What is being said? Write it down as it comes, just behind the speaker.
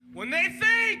When they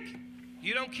think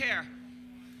you don't care.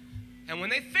 And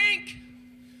when they think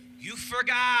you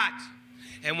forgot.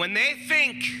 And when they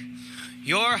think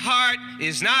your heart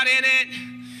is not in it,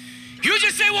 you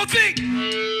just say, well, think.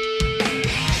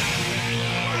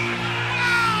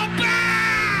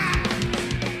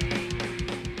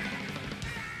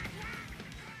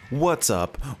 What's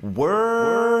up,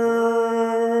 world?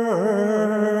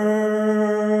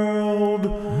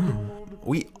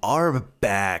 We are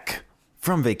back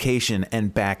from vacation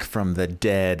and back from the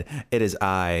dead. It is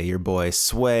I, your boy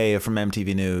Sway from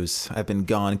MTV News. I've been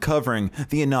gone covering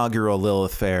the inaugural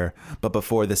Lilith Fair, but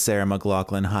before the Sarah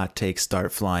McLachlan hot takes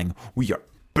start flying, we are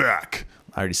back.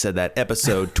 I already said that.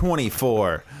 Episode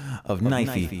 24 of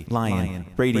Knifey Lion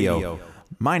Radio.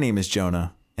 My name is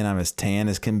Jonah. And I'm as tan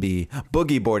as can be,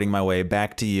 boogie boarding my way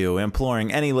back to you,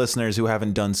 imploring any listeners who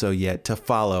haven't done so yet to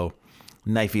follow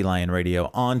Knifey Lion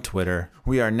Radio on Twitter.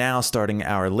 We are now starting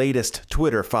our latest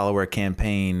Twitter follower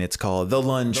campaign. It's called The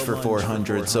Lunge for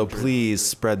 400, so please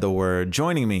spread the word.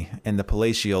 Joining me in the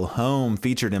palatial home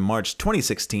featured in March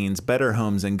 2016's Better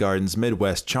Homes and Gardens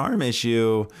Midwest Charm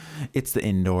issue, it's the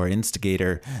indoor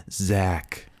instigator,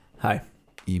 Zach. Hi.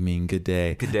 You mean good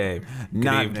day? Good day. Good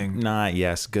evening.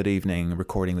 Yes, good evening.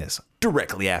 Recording this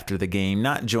directly after the game,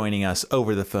 not joining us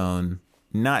over the phone,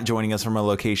 not joining us from a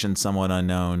location somewhat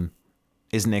unknown,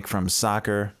 is Nick from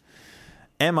soccer.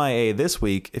 MIA this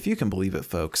week, if you can believe it,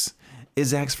 folks, is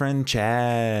Zach's friend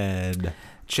Chad.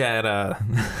 Chad,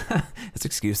 his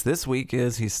excuse this week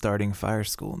is he's starting fire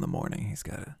school in the morning. He's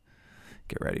got to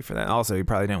get ready for that. Also, he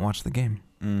probably didn't watch the game.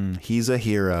 He's a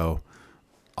hero.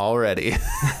 Already.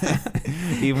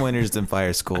 Even when he's in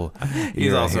fire school.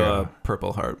 He's also a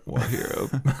Purple Heart war hero.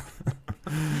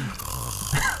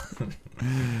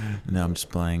 No, I'm just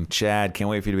playing. Chad, can't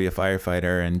wait for you to be a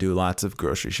firefighter and do lots of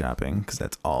grocery shopping, because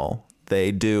that's all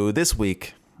they do. This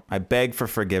week, I beg for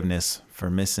forgiveness for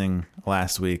missing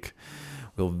last week.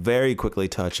 We'll very quickly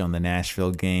touch on the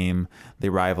Nashville game, the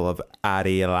arrival of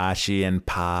Arielashi and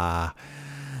Pa.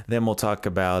 Then we'll talk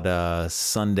about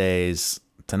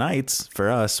tonight's, for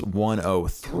us, 1-0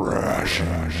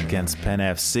 thrashing against Penn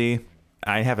FC.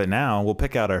 I have it now. We'll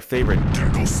pick out our favorite. I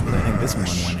think this one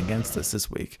went against us this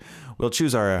week. We'll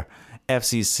choose our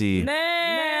FCC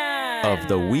of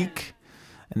the week,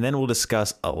 and then we'll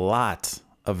discuss a lot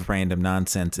of random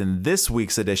nonsense in this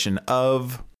week's edition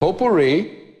of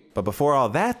Potpourri. But before all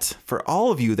that, for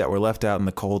all of you that were left out in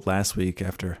the cold last week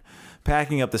after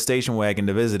packing up the station wagon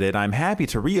to visit it, I'm happy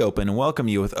to reopen and welcome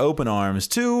you with open arms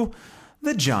to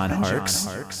the John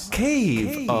Harkes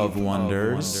Cave of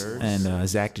Wonders. And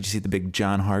Zach, did you see the big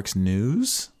John Harkes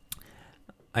news?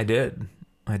 I did.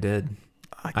 I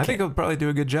think I'll probably do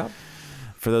a good job.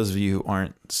 For those of you who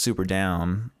aren't super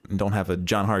down and don't have a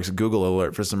John Harkes Google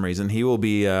alert for some reason, he will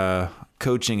be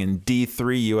coaching in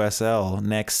D3 USL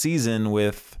next season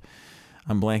with,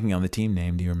 I'm blanking on the team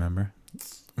name. Do you remember?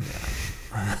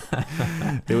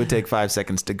 It would take 5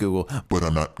 seconds to Google, but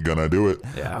I'm not gonna do it.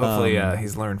 Yeah, hopefully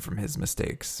he's learned from his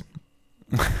mistakes,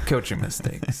 coaching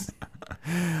mistakes.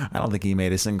 I don't think he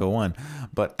made a single one.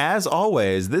 But as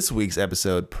always, this week's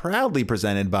episode proudly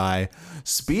presented by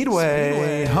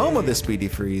Speedway, home of the Speedy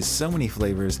Freeze. So many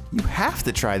flavors, you have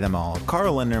to try them all.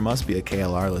 Carl Lindner must be a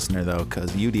KLR listener though,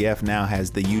 because UDF now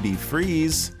has the UD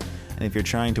Freeze. And if you're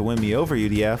trying to win me over,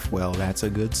 UDF, well, that's a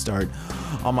good start.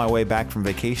 On my way back from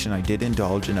vacation, I did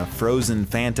indulge in a frozen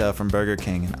Fanta from Burger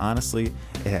King, and honestly,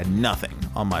 it had nothing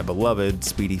on my beloved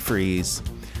Speedy Freeze.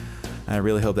 And I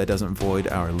really hope that doesn't void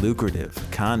our lucrative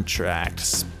contract.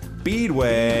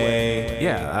 Speedway!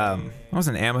 Yeah, I was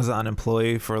an Amazon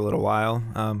employee for a little while.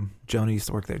 Jonah used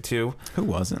to work there too. Who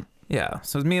wasn't? Yeah,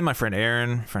 so it was me and my friend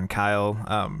Aaron, friend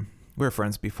Kyle. We were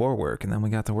friends before work, and then we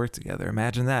got to work together.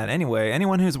 Imagine that. Anyway,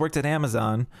 anyone who's worked at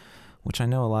Amazon, which I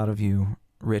know a lot of you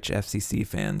rich FCC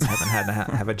fans haven't had to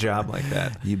have a job like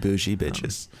that. You bougie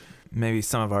bitches. Maybe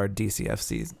some of our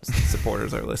DCFC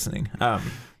supporters are listening.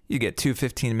 You get 2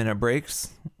 15-minute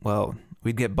breaks. Well,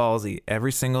 we'd get ballsy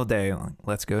every single day. Like,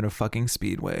 let's go to fucking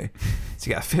Speedway. So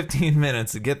you got 15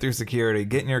 minutes to get through security,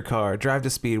 get in your car, drive to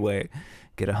Speedway,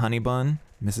 get a honey bun,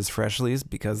 Mrs. Freshly's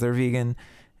because they're vegan,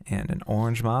 and an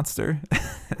orange monster.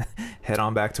 Head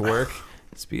on back to work.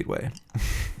 Speedway.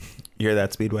 You hear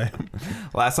that, Speedway?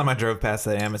 Last time I drove past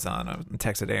that Amazon, I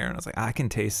texted Aaron. I was like, I can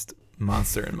taste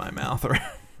Monster in my mouth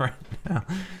right now.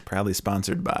 Proudly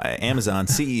sponsored by Amazon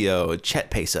CEO Chet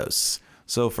Pesos.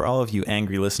 So for all of you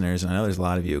angry listeners, and I know there's a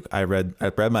lot of you, I read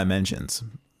my mentions.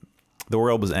 The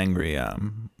world was angry.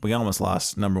 We almost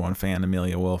lost number one fan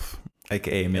Amelia Wolf,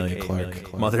 aka Amelia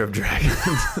Clark, Mother of Dragons.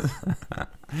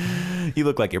 You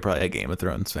look like you're probably a Game of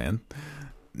Thrones fan.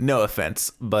 No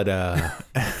offense, but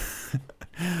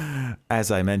as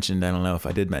I mentioned, I don't know if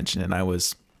I did mention it, I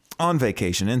was on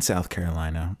vacation in South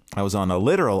Carolina. I was on a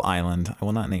literal island. I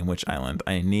will not name which island.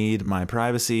 I need my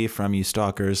privacy from you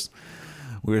stalkers.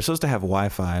 We were supposed to have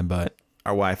Wi-Fi, but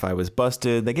our Wi-Fi was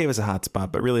busted. They gave us a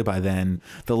hotspot, but really by then,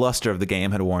 the luster of the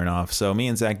game had worn off. So me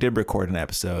and Zach did record an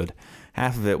episode.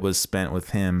 Half of it was spent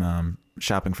with him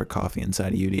shopping for coffee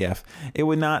inside a UDF. It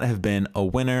would not have been a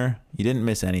winner. You didn't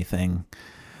miss anything.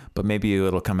 But maybe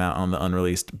it'll come out on the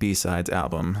unreleased B-Sides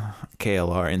album,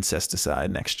 KLR Incesticide,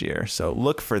 next year. So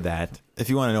look for that. If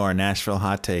you want to know our Nashville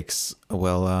hot takes,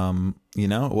 well,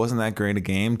 it wasn't that great a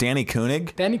game. Danny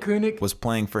Koenig was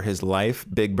playing for his life.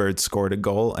 Big Bird scored a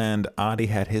goal, and Adi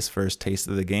had his first taste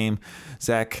of the game.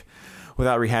 Zach,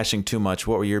 without rehashing too much,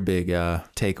 what were your big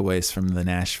takeaways from the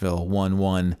Nashville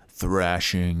 1-1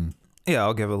 thrashing? Yeah,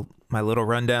 I'll give my little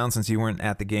rundown since you weren't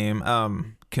at the game.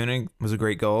 Koenig was a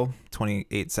great goal,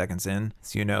 28 seconds in.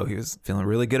 So he was feeling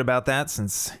really good about that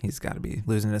since he's got to be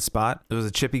losing his spot. It was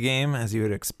a chippy game, as you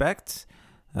would expect.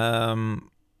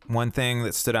 One thing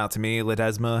that stood out to me,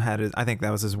 Ledesma I think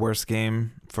that was his worst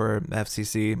game for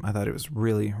FCC. I thought it was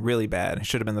really, really bad. It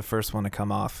should have been the first one to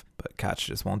come off, but Koch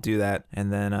just won't do that.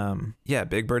 And then,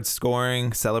 Big Bird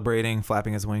scoring, celebrating,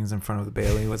 flapping his wings in front of the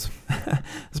Bailey was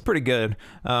pretty good.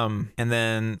 And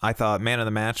then I thought man of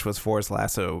the match was Forrest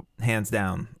Lasso, hands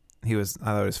down. I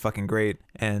thought it was fucking great.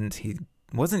 And he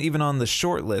wasn't even on the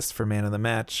short list for man of the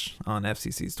match on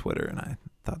FCC's Twitter, and I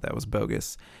thought that was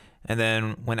bogus. And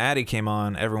then when Addy came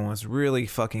on, everyone was really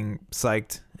fucking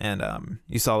psyched. And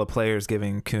you saw the players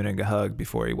giving Koenig a hug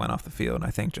before he went off the field.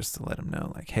 I think just to let him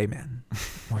know, like, hey, man,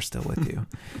 we're still with you.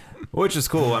 Which is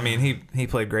cool. I mean, he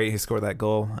played great. He scored that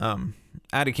goal.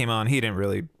 Addy came on. He didn't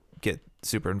really get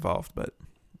super involved. But,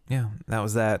 yeah, that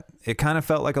was that. It kind of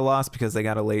felt like a loss because they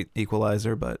got a late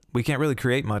equalizer. But we can't really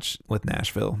create much with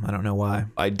Nashville. I don't know why.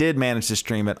 I did manage to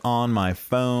stream it on my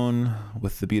phone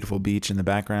with the beautiful beach in the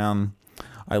background.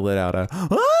 I let out a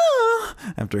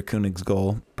after Koenig's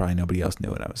goal. Probably nobody else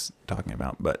knew what I was talking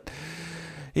about. But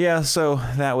yeah, so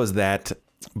that was that.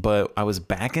 But I was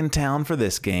back in town for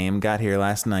this game. Got here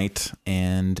last night,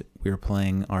 and we were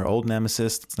playing our old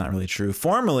nemesis. It's not really true.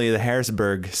 Formerly the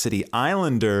Harrisburg City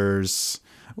Islanders.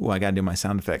 Ooh, I got to do my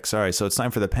sound effects. Sorry. So it's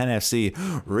time for the Penn FC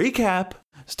recap.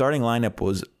 Starting lineup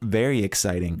was very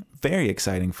exciting. Very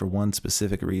exciting for one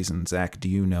specific reason. Zach, do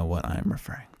you know what I'm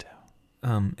referring to?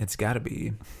 It's got to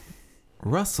be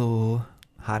Russell,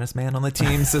 hottest man on the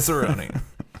team, Cicerone.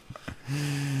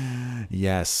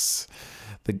 Yes,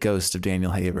 the ghost of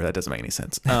Daniel Haber. That doesn't make any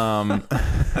sense.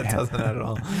 That doesn't at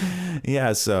all.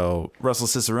 Yeah, so Russell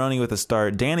Cicerone with a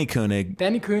start. Danny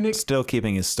Koenig still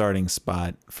keeping his starting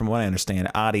spot. From what I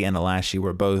understand, Adi and Alashi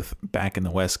were both back in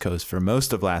the West Coast for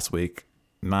most of last week,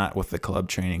 not with the club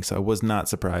training. So I was not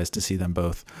surprised to see them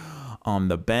both on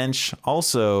the bench.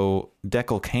 Also,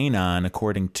 Declan Cannon,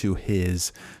 according to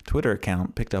his Twitter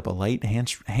account, picked up a light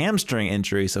hamstring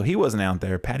injury, so he wasn't out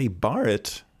there. Paddy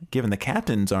Barrett, given the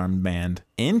captain's armband.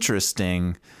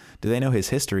 Interesting. Do they know his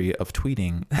history of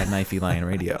tweeting at Knifey Lion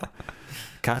Radio?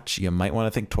 Koch, you might want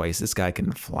to think twice. This guy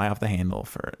can fly off the handle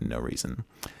for no reason,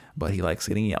 but he likes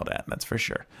getting yelled at, that's for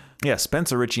sure. Yeah,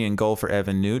 Spencer Ritchie in goal for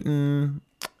Evan Newton,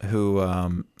 who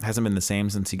hasn't been the same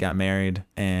since he got married,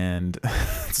 and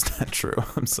it's not true.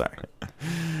 I'm sorry.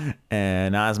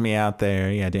 And Osmi out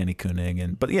there, yeah, Danny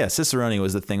Koenig, but yeah, Cicerone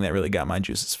was the thing that really got my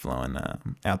juices flowing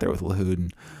out there with Lahoud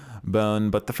and Bone.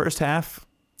 But the first half,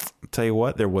 I'll tell you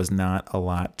what, there was not a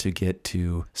lot to get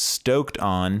too stoked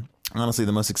on. Honestly,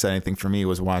 the most exciting thing for me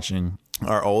was watching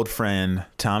our old friend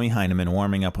Tommy Heineman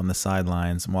warming up on the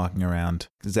sidelines and walking around.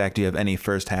 Zach, do you have any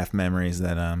first half memories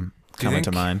that come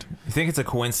into mind? You think it's a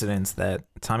coincidence that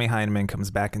Tommy Heineman comes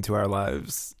back into our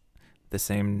lives the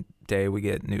same day we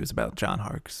get news about John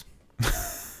Harkes?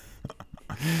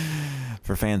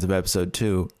 For fans of episode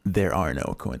 2, there are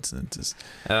no coincidences.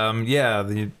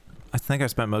 I think I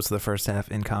spent most of the first half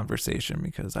in conversation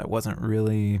because I wasn't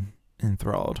really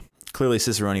enthralled. Clearly,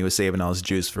 Cicerone was saving all his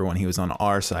juice for when he was on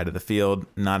our side of the field.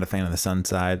 Not a fan of the Sun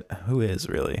side. Who is,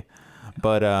 really?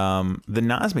 But the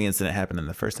Nazmi incident happened in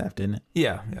the first half, didn't it?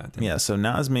 Yeah. Yeah, so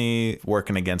Nazmi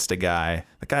working against a guy.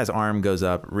 The guy's arm goes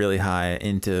up really high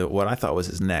into what I thought was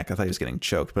his neck. I thought he was getting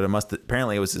choked, but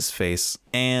apparently it was his face.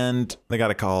 And they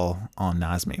got a call on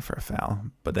Nazmi for a foul.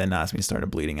 But then Nazmi started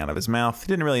bleeding out of his mouth. He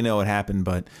didn't really know what happened,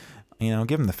 but,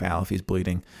 give him the foul if he's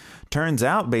bleeding. Turns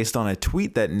out, based on a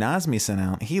tweet that Nazmi sent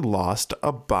out, he lost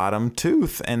a bottom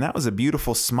tooth, and that was a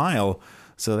beautiful smile.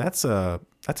 So that's a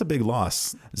big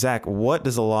loss. Zach, what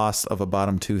does a loss of a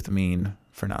bottom tooth mean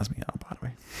for Nazmi? Oh, by the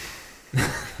way.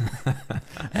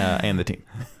 And the team.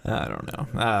 I don't know.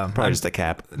 Probably just a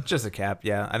cap. Just a cap,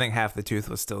 yeah. I think half the tooth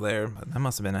was still there, but that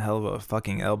must have been a hell of a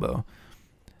fucking elbow.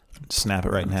 Snap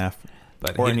it right in half.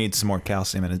 But Or he needs some more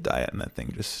calcium in his diet, and that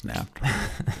thing just snapped.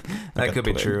 that could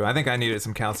be twig. true. I think I needed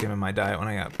some calcium in my diet when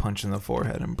I got punched in the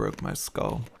forehead and broke my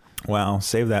skull. Wow,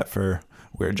 save that for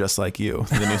We're Just Like You.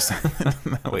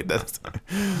 The new Wait, that's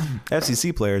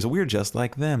FCC players. We're just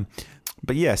like them.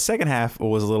 But yeah, second half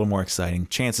was a little more exciting.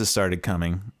 Chances started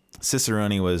coming.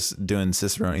 Cicerone was doing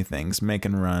Cicerone things,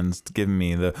 making runs, giving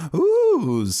me the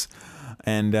oohs.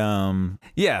 And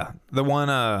Yeah, the one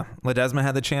Ledesma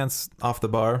had the chance off the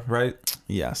bar, right?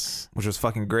 yes, Which was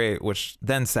fucking great, which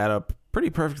then sat up pretty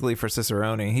perfectly for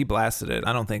Cicerone. He blasted it.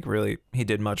 I don't think really he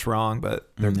did much wrong, but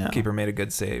their No. keeper made a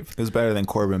good save. it was better than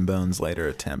Corbin Bones' later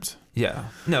attempt. Yeah.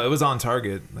 No, it was on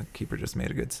target. The keeper just made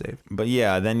a good save. But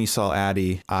yeah, then you saw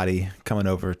Adi coming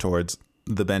over towards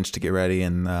the bench to get ready,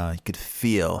 and you could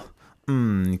feel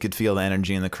the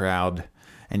energy in the crowd,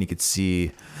 and you could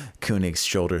see Koenig's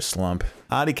shoulder slump.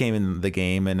 Adi came in the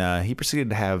game, and he proceeded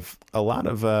to have a lot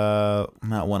of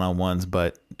not one-on-ones,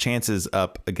 but chances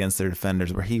up against their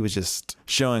defenders, where he was just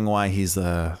showing why he's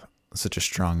such a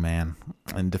strong man,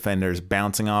 and defenders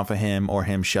bouncing off of him or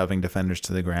him shoving defenders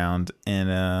to the ground, and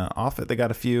off it they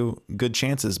got a few good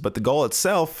chances. But the goal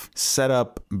itself set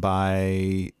up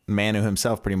by Manu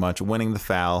himself, pretty much winning the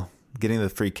foul, getting the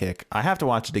free kick. I have to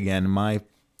watch it again. My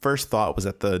first thought was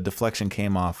that the deflection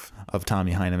came off of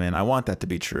Tommy Heineman. I want that to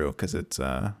be true because it's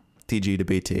TG to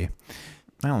BT.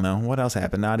 I don't know what else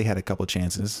happened. Nadi had a couple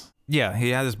chances. Yeah, he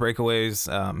had his breakaways.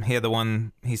 He had the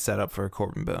one he set up for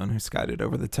Corbin Bone, who skied it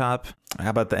over the top.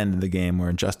 How about the end of the game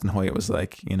where Justin Hoyt was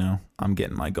like, I'm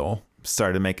getting my goal.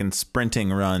 Started making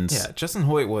sprinting runs. Yeah, Justin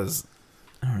Hoyt was,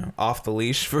 I don't know, off the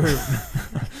leash for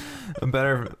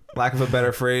lack of a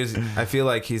better phrase. I feel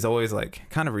like he's always like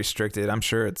kind of restricted. I'm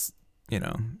sure it's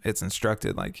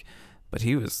instructed, like, but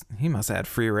he must have had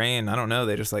free reign. I don't know.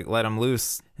 They just like let him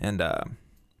loose, and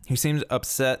he seemed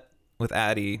upset with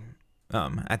Addy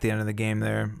at the end of the game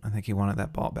there. I think he wanted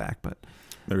that ball back, but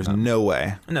There was no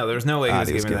way. no, there was no way he was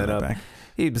Addy was giving that giving it up. back.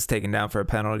 He was taken down for a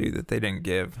penalty that they didn't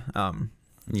give.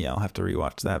 Yeah, I'll have to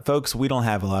rewatch that. Folks, we don't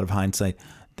have a lot of hindsight.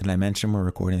 Did I mention we're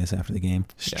recording this after the game?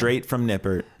 Straight from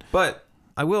Nippert. But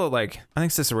I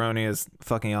think Cicerone is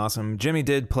fucking awesome. Jimmy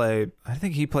did play, I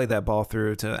think he played that ball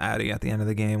through to Addy at the end of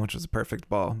the game, which was a perfect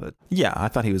ball. But Yeah, I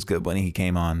thought he was good when he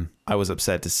came on. I was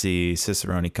upset to see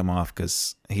Cicerone come off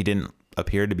because he didn't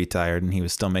appear to be tired and he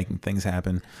was still making things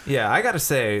happen. yeah, I got to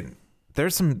say,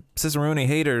 there's some Cicerone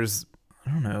haters.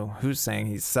 I don't know who's saying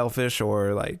he's selfish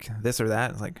or like this or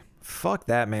that. It's like, fuck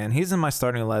that, man. He's in my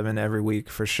starting 11 every week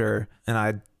for sure. And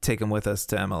I'd take him with us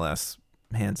to MLS,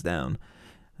 hands down.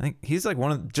 I think he's like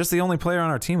just the only player on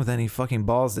our team with any fucking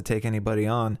balls to take anybody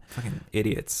on. Fucking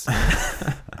idiots.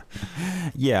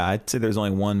 Yeah, I'd say there's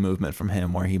only one movement from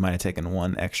him where he might have taken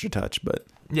one extra touch, but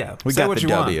Yeah, we say got what the you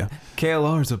W. want.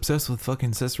 KLR is obsessed with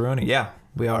fucking Cicerone. Yeah,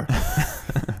 we are.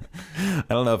 I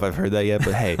don't know if I've heard that yet,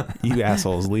 but hey, you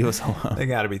assholes, leave us alone. They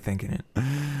got to be thinking it,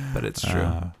 but it's true.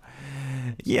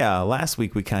 Yeah, last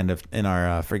week we kind of, in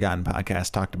our Forgotten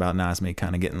podcast, talked about Nazmi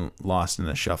kind of getting lost in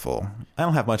the shuffle. I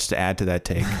don't have much to add to that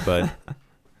take, but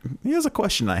here's a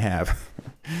question I have.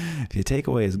 If you take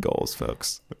away his goals,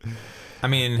 folks. I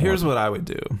mean, here's what I would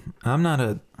do. I'm not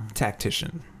a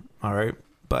tactician, all right?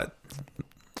 But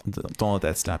Don't let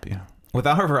that stop you. with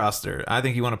our roster, I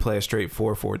think you want to play a straight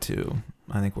 4-4-2.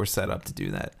 I think we're set up to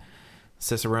do that.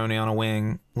 Cicerone on a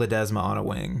wing, Ledesma on a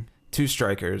wing, 2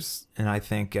 strikers, and I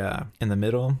think in the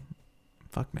middle,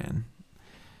 fuck, man.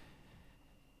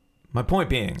 My point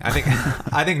being, I think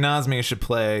Nazmi should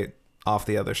play off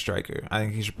the other striker. I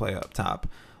think he should play up top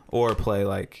or play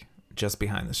like just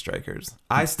behind the strikers.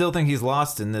 I still think he's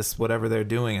lost in this whatever they're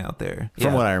doing out there.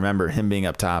 From what I remember, him being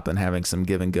up top and having some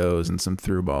give and goes and some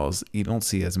through balls, you don't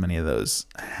see as many of those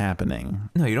happening.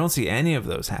 No, you don't see any of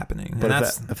those happening. But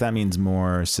And if that means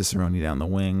more Cicerone down the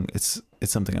wing, it's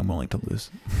something I'm willing to lose.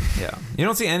 yeah, you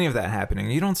don't see any of that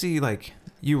happening. You don't see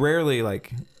you rarely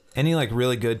any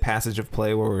really good passage of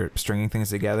play where we're stringing things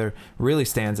together really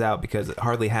stands out because it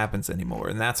hardly happens anymore.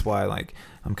 And that's why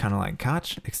I'm kind of like,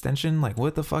 Koch extension,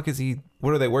 what the fuck is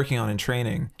what are they working on in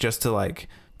training just to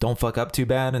don't fuck up too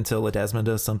bad until Ledesma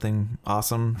does something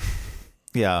awesome.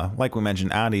 Yeah, like we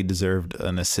mentioned, Adi deserved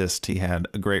an assist. He had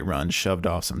a great run, shoved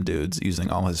off some dudes using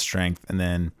all his strength, and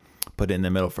then put it in the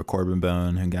middle for Corbin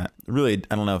Bone, who got really,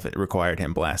 I don't know if it required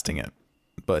him blasting it,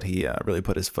 but he really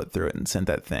put his foot through it and sent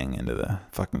that thing into the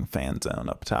fucking fan zone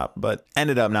up top. But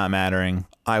ended up not mattering.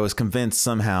 I was convinced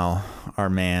somehow our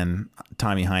man,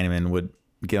 Tommy Heineman, would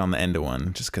get on the end of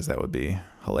one just because that would be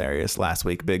hilarious. Last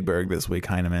week, Big Berg. This week,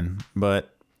 Heinemann.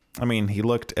 But, I mean, he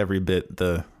looked every bit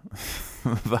the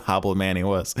the hobbled man he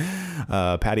was.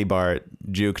 Patty Bart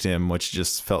juked him, which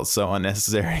just felt so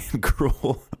unnecessary and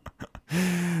cruel.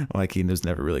 Like he was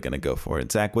never really going to go for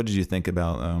it. Zach, what did you think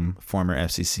about former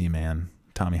FCC man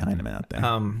Tommy Heinemann out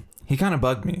there? He kind of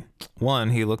bugged me.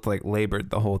 One, he looked like labored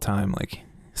the whole time, like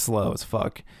slow as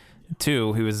fuck.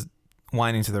 Two, he was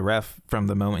whining to the ref from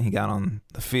the moment he got on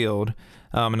the field.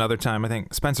 Another time, I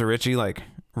think Spencer Ritchie like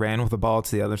ran with the ball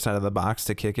to the other side of the box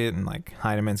to kick it, and like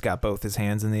Heinemann's got both his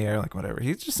hands in the air, like whatever.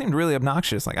 He just seemed really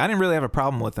obnoxious. Like I didn't really have a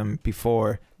problem with him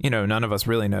before. You know, none of us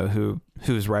really know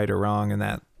who's right or wrong in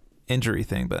that injury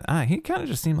thing, but he kind of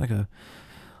just seemed like a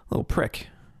little prick,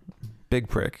 big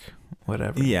prick,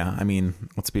 whatever. Yeah, I mean,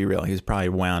 let's be real. He was probably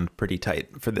wound pretty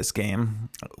tight for this game.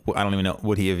 I don't even know,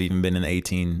 would he have even been in the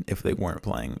 18 if they weren't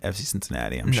playing FC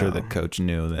Cincinnati? I'm sure the coach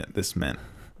knew that this meant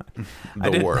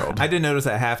the world. I did notice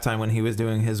at halftime when he was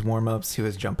doing his warm-ups, he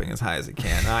was jumping as high as he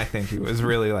can. I think he was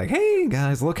really like, hey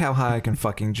guys, look how high I can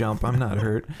fucking jump. I'm not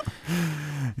hurt.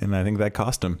 And I think that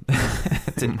cost him.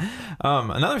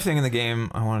 Another thing in the game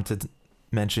I wanted to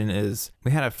mention is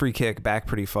we had a free kick back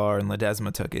pretty far and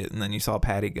Ledesma took it, and then you saw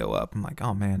Patty go up. I'm like,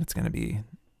 oh man, it's going to be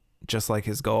just like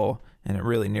his goal. And it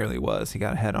really nearly was. He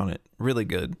got a head on it really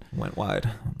good. Went wide.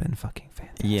 Been fucking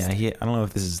fantastic. Yeah, I don't know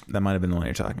if that might have been the one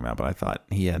you're talking about, but I thought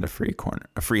he had a free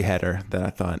header that I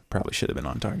thought probably should have been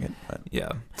on target. But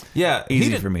yeah,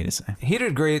 easy for me to say. He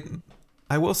did great.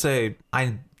 I will say,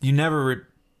 you never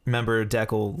remember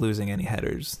Deckel losing any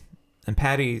headers, and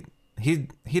Patty, he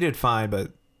did fine,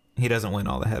 but he doesn't win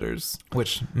all the headers,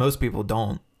 which most people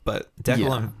don't. But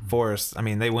Deckel and Forrest, I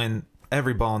mean, they win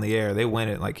every ball in the air. They win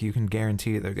it. Like you can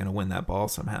guarantee they're going to win that ball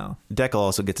somehow. Deckel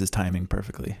also gets his timing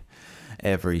perfectly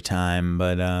every time.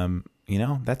 But,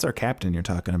 that's our captain you're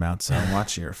talking about. So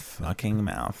watch your fucking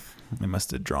mouth. They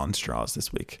must have drawn straws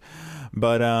this week.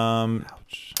 But,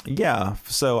 yeah.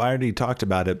 So I already talked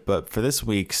about it. But for this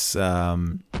week's...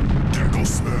 Deckel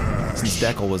smash. Since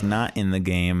Deckel was not in the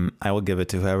game, I will give it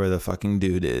to whoever the fucking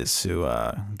dude is who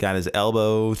got his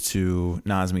elbow to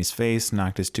Nazmi's face,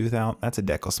 knocked his tooth out. That's a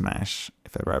Deckel smash,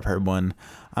 if ever I've heard one.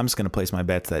 I'm just going to place my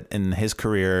bets that in his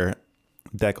career,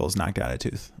 Deckel's knocked out a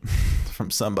tooth from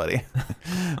somebody.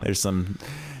 There's some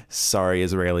sorry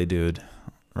Israeli dude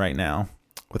right now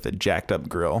with a jacked up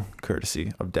grill,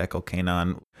 courtesy of Deckel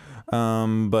Kanon.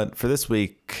 But for this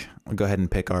week, we'll go ahead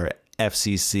and pick our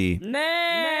FCC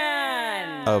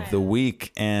of the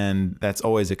week, and that's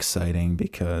always exciting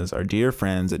because our dear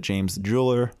friends at James the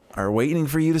Jeweler are waiting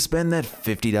for you to spend that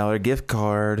 $50 gift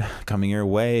card coming your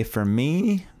way. For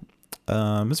me,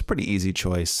 it's a pretty easy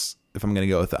choice if I'm going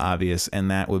to go with the obvious,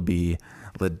 and that would be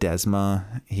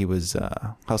Ledesma. He was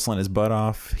hustling his butt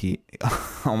off. He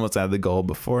almost had the goal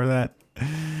before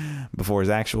his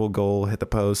actual goal hit the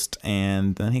post,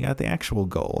 and then he got the actual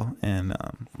goal. And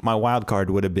my wild card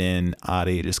would have been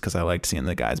Adi, just because I liked seeing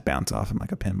the guys bounce off him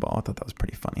like a pinball. I thought that was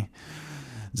pretty funny.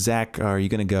 Zach, are you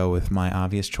going to go with my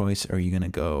obvious choice, or are you going to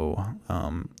go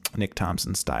Nick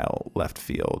Thompson style left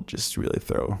field, just really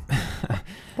throw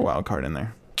a wild card in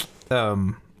there?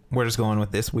 We're just going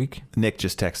with this week. Nick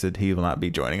just texted he will not be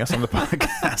joining us on the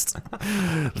podcast.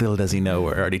 Little does he know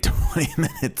we're already 20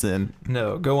 minutes in.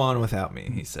 No, go on without me,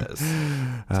 he says.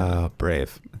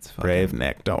 Brave. Brave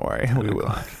Nick. Don't worry. We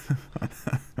will.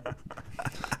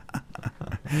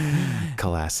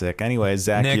 Classic. Anyway,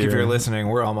 Zach, Nick, if you're listening,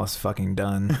 we're almost fucking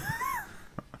done.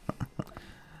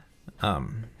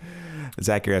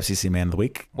 Zach, your FCC man of the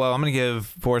week. Well, I'm going to give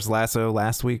Forrest Lasso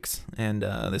last week's, and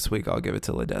this week I'll give it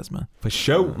to Ledesma. For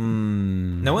sure.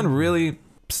 No one really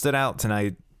stood out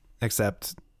tonight,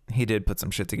 except he did put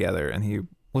some shit together, and he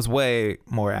was way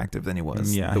more active than he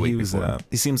was the week before.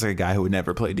 He seems like a guy who would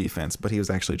never play defense, but he was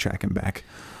actually tracking back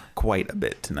quite a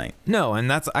bit tonight. No,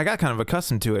 and I got kind of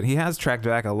accustomed to it. He has tracked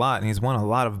back a lot, and he's won a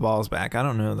lot of balls back. I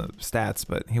don't know the stats,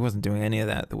 but he wasn't doing any of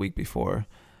that the week before.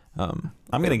 I'm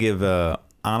going to give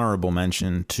honorable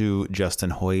mention to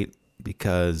Justin Hoyt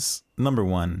because, number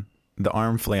one, the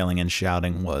arm flailing and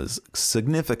shouting was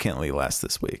significantly less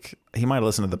this week. He might have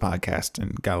listened to the podcast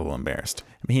and got a little embarrassed.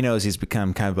 He knows he's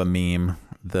become kind of a meme,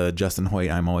 the Justin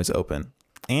Hoyt, I'm always open.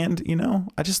 And,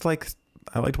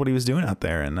 I liked what he was doing out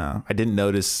there, and I didn't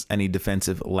notice any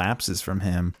defensive lapses from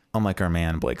him, unlike our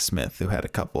man Blake Smith, who had a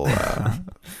couple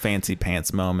fancy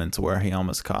pants moments where he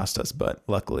almost cost us, but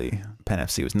luckily Penn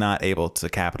FC was not able to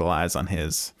capitalize on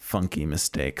his funky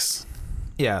mistakes.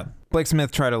 Yeah, Blake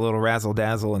Smith tried a little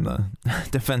razzle-dazzle in the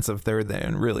defensive third there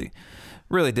and really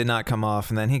did not come off,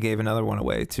 and then he gave another one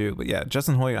away too. But yeah,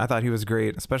 Justin Hoyt, I thought he was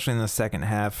great, especially in the second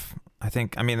half.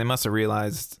 They must have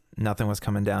realized nothing was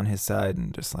coming down his side,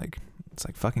 and just like, it's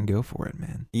like, fucking go for it,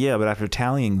 man. Yeah, but after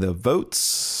tallying the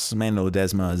votes, Mando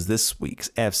Ledesma is this week's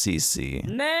FCC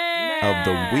of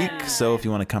the week. So if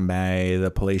you want to come by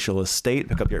the palatial estate,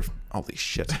 pick up your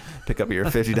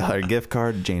 $50 gift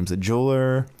card to James the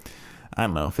Jeweler. I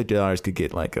don't know, $50 could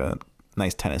get like a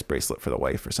nice tennis bracelet for the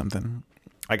wife or something.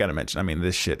 I gotta mention, I mean,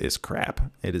 this shit is crap.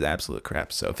 It is absolute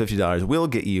crap. So $50 will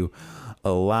get you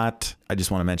a lot. I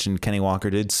just want to mention Kenny Walker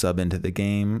did sub into the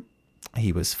game.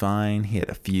 He was fine. He had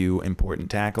a few important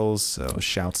tackles, so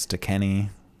shouts to Kenny.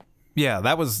 Yeah,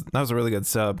 that was a really good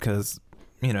sub because,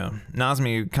 you know,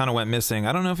 Nazmi kind of went missing.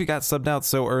 I don't know if he got subbed out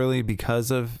so early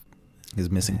because of His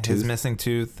missing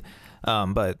tooth.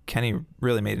 But Kenny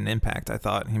really made an impact, I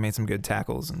thought. He made some good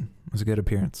tackles and it was a good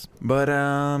appearance. But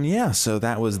yeah, so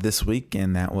that was this week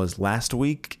and that was last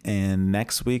week. And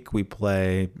next week we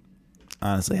play,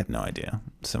 honestly, I have no idea,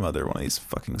 some other one of these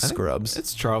fucking scrubs.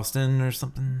 It's Charleston or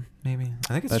something, maybe.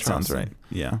 I think it's that Charleston. sounds right.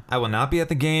 Yeah. I will not be at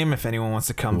the game. If anyone wants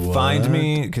to come find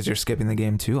me, because you're skipping the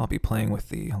game too, I'll be playing with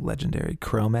the legendary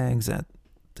Cro-Mags at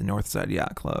the Northside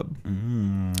Yacht Club.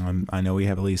 I know we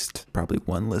have at least probably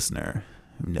one listener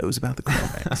who knows about the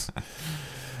Cro-Mags.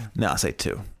 No, I'll say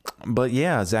two. But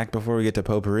yeah, Zach, before we get to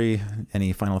Potpourri,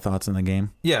 any final thoughts on the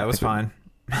game? Yeah, it was fine.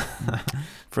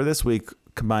 For this week,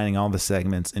 combining all the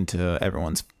segments into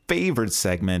everyone's favorite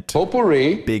segment,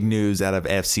 Potpourri. big news out of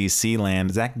FCC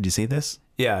land. Zach, did you see this?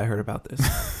 Yeah, I heard about this.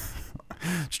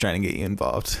 Just trying to get you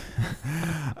involved.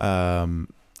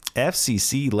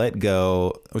 FCC let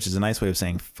go, which is a nice way of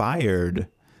saying fired,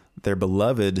 their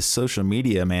beloved social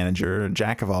media manager,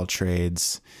 jack of all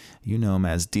trades. You know him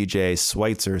as DJ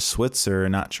Switzer,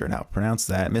 not sure how to pronounce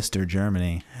that, Mr.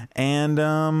 Germany. And,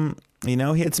 you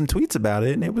know, he had some tweets about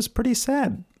it, and it was pretty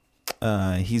sad.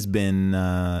 He's been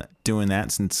doing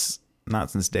that not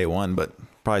since day one, but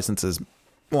probably since as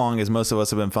long as most of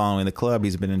us have been following the club.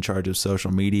 He's been in charge of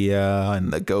social media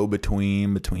and the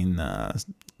go-between between the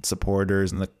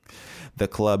supporters and the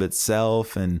club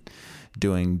itself, and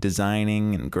doing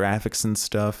designing and graphics and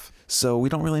stuff. So we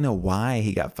don't really know why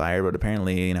he got fired, but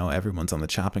apparently, you know, everyone's on the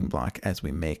chopping block as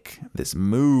we make this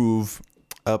move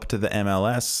up to the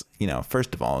MLS. You know,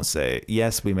 first of all, I'll say,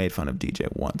 yes, we made fun of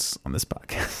DJ once on this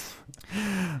podcast.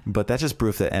 But that's just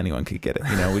proof that anyone could get it.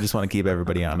 You know, we just want to keep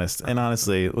everybody honest. And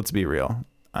honestly, let's be real.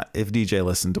 If DJ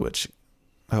listened, which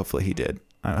hopefully he did,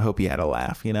 I hope he had a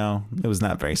laugh. You know, it was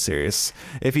not very serious.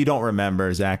 If you don't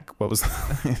remember, Zach, what was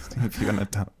if you're gonna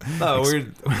tell? Oh,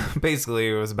 basically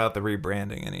it was about the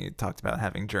rebranding, and he talked about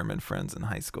having German friends in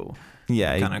high school.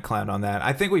 Yeah, kind of clowned on that.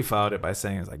 I think we followed it by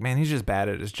saying it's like, man, he's just bad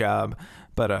at his job,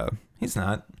 but he's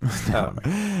not.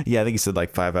 Yeah, I think he said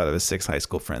like 5 out of his 6 high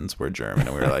school friends were German,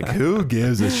 and we were like, who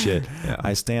gives a shit? Yeah.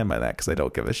 I stand by that because I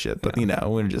don't give a shit. But you know,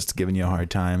 we're just giving you a hard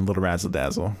time, little razzle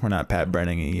dazzle. We're not Pat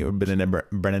Brennaning you or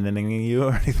Brennaning you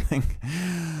or anything.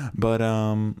 But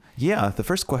yeah, the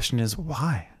first question is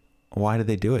why? Why did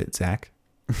they do it, Zach?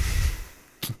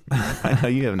 I know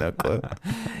you have no clue.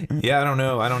 Yeah, I don't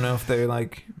know. I don't know if they're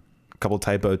like a couple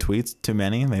typo tweets, too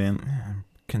many. They didn't.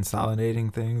 Consolidating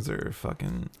things or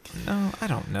fucking no, I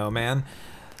don't know, man.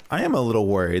 I am a little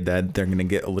worried that they're gonna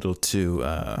get a little too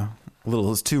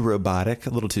robotic, a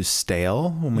little too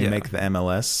stale when we make the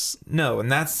MLS. No, and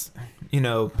that's, you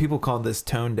know, people call this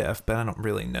tone deaf, but I don't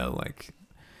really know, like,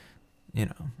 you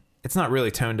know, it's not really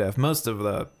tone deaf. Most of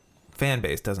the fan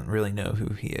base doesn't really know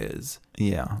who he is.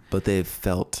 Yeah, but they've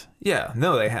felt. Yeah,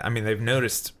 no, I mean, they've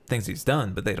noticed things he's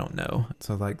done, but they don't know.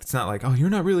 So, like, it's not like, oh, you're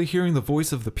not really hearing the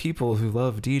voice of the people who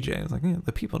love DJ. It's like, yeah,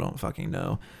 the people don't fucking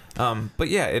know. But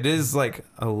yeah, it is like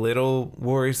a little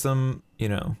worrisome. You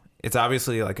know, it's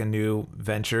obviously like a new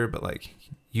venture, but like,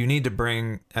 you need to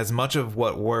bring as much of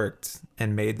what worked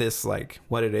and made this like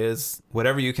what it is,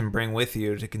 whatever you can bring with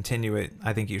you to continue it.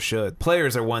 I think you should.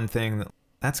 Players are one thing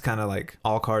that's kind of like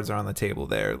all cards are on the table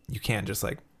there. You can't just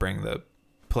like bring the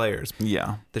players.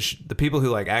 Yeah. The people who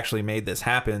like actually made this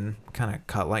happen kind of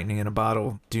caught lightning in a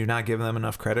bottle. Do you not give them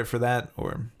enough credit for that?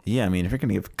 Or yeah, I mean, if you're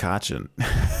gonna give Koch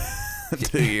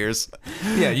 2 years,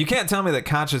 yeah, you can't tell me that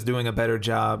Koch is doing a better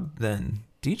job than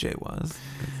DJ was.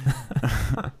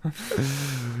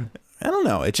 I don't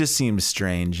know. It just seems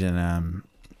strange, and I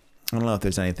don't know if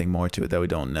there's anything more to it that we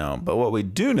don't know. But what we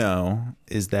do know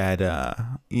is that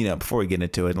you know, before we get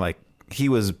into it, like, he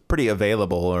was pretty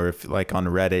available, or if like on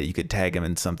Reddit you could tag him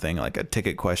in something like a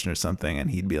ticket question or something,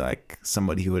 and he'd be like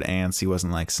somebody who would answer. He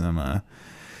wasn't like some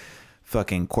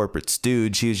fucking corporate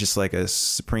stooge. He was just like a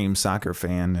supreme soccer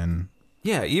fan. And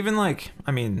yeah, even like,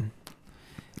 I mean,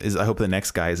 I hope the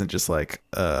next guy isn't just like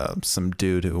some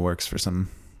dude who works for some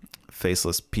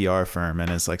faceless PR firm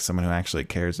and is like someone who actually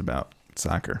cares about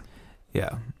soccer.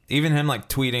 Yeah. Even him like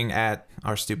tweeting at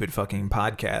our stupid fucking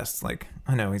podcast. Like,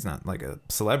 I know he's not like a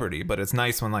celebrity, but it's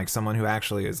nice when like someone who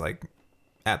actually is like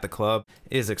at the club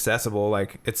is accessible.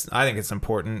 Like I think it's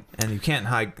important, and you can't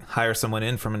hire someone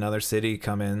in from another city,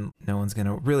 come in. No one's going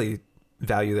to really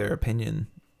value their opinion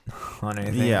on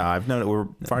anything. Yeah, I've noticed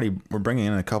we're bringing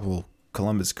in a couple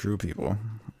Columbus Crew people.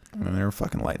 I mean, they're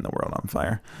fucking lighting the world on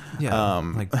fire. Yeah,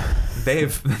 like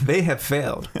they have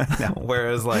failed,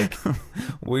 whereas like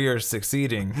we are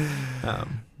succeeding.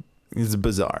 It's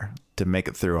bizarre to make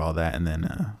it through all that and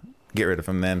then get rid of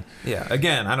them. Then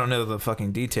again, I don't know the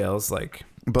fucking details. Like,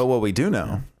 but what we do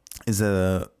know is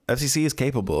the FCC is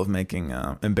capable of making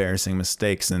embarrassing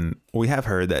mistakes, and we have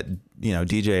heard that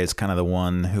DJ is kind of the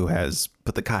one who has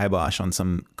put the kibosh on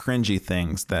some cringy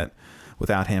things that,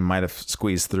 without him, might have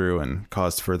squeezed through and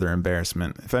caused further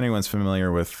embarrassment. If anyone's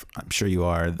familiar with, I'm sure you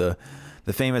are, the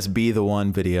famous Be The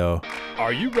One video.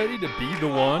 Are you ready to be the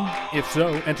one? If so,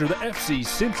 enter the FC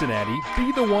Cincinnati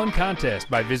Be The One contest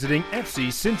by visiting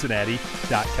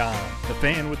fccincinnati.com. The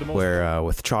fan with the most... Where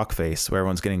with chalk face, where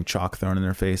everyone's getting chalk thrown in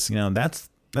their face.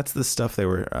 That's the stuff they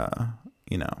were,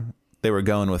 they were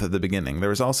going with at the beginning. There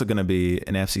was also going to be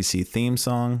an FCC theme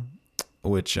song,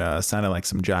 which sounded like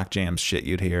some jock jam shit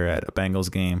you'd hear at a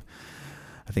Bengals game.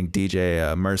 I think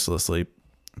DJ mercilessly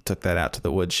took that out to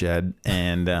the woodshed.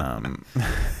 And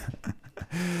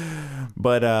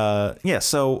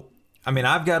so I mean,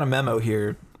 I've got a memo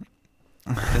here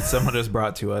that someone just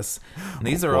brought to us. And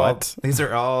these are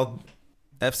all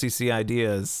FCC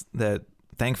ideas that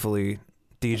thankfully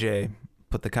DJ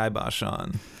put the kibosh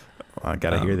on. Well, I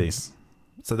gotta hear these.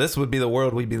 So this would be the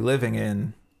world we'd be living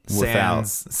in.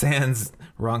 Sans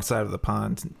wrong side of the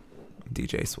pond,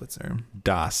 DJ Switzer.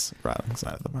 Das wrong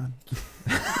side of the pond.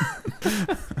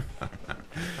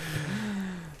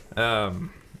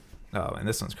 Oh, and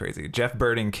this one's crazy. Jeff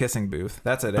Birding kissing booth.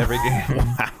 That's at every game.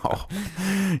 Wow.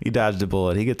 He dodged a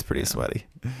bullet. He gets pretty sweaty.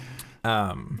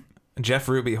 Jeff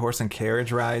Ruby horse and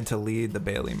carriage ride to lead the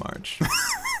Bailey March.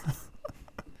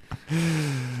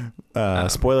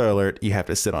 Spoiler alert, you have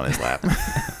to sit on his lap.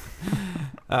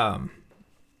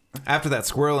 After that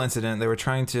squirrel incident, they were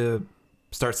trying to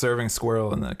start serving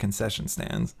squirrel in the concession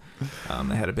stands.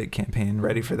 They had a big campaign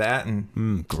ready for that,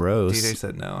 and gross. DJ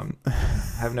said no. I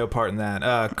have no part in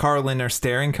that. Carl Lindner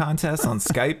staring contest on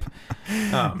Skype.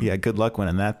 Yeah, good luck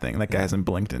winning that thing. That guy hasn't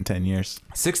blinked in 10 years.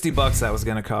 $60 that was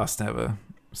going to cost to have a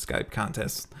Skype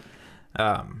contest.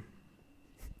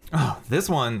 This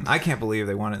one, I can't believe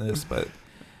they wanted this, but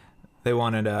they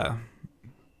wanted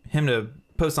him to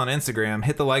post on Instagram,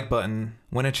 hit the like button,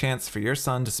 win a chance for your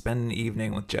son to spend an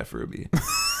evening with Jeff Ruby.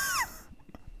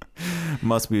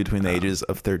 Must be between the ages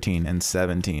of 13 and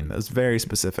 17. That was very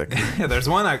specific. Yeah, there's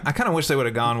one I kind of wish they would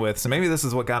have gone with. So maybe this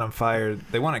is what got him fired.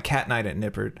 They want a cat night at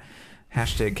Nippert.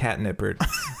 # cat Nippert.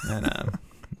 And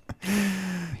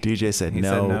DJ said no.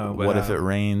 Said no, but, what if it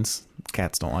rains?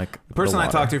 Cats don't like the person I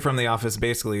talked to from the office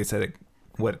basically said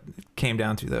what it came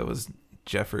down to, though, was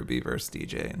Jeff Ruby versus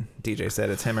DJ. And DJ said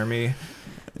it's him or me.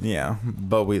 Yeah,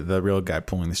 but the real guy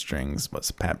pulling the strings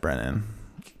was Pat Brennan,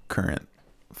 current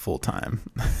full-time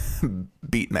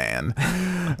beat man.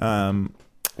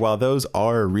 While those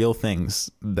are real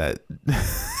things that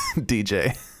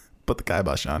DJ put the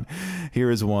kibosh on,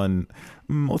 here is one,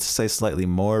 let's say slightly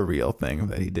more real thing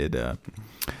that he did.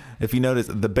 If you notice,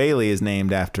 the Bailey is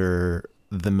named after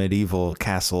the medieval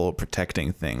castle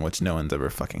protecting thing, which no one's ever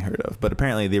fucking heard of. But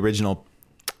apparently the original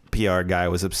PR guy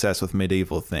was obsessed with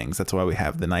medieval things. That's why we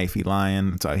have the knifey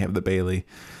lion. That's why we have the Bailey.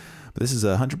 But this is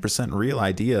a 100% real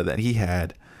idea that he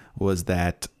had, was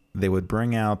that they would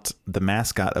bring out the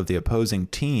mascot of the opposing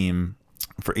team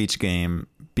for each game,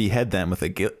 behead them with a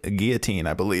guillotine,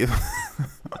 I believe.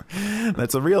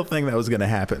 That's a real thing that was going to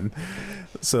happen.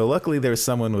 So luckily there's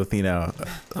someone with,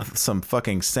 some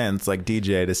fucking sense like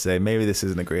DJ to say, maybe this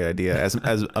isn't a great idea, as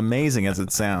amazing as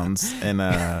it sounds. And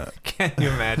can you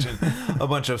imagine a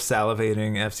bunch of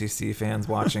salivating FCC fans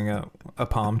watching a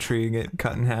palm tree get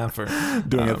cut in half or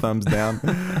doing a thumbs down?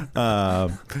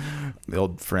 The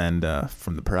old friend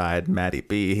from the Pride, Matty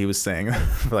B, he was saying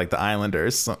for like the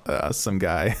Islanders, some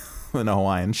guy in a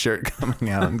Hawaiian shirt coming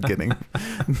out and getting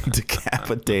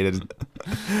decapitated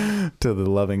to the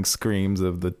loving screams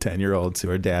of the 10-year-olds who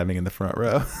are dabbing in the front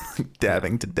row,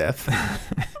 dabbing to death.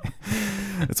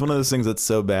 It's one of those things that's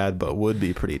so bad but would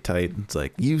be pretty tight. It's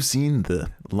like, you've seen the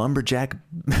lumberjack,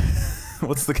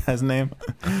 what's the guy's name?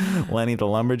 Lenny the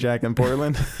lumberjack in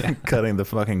Portland, cutting the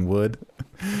fucking wood.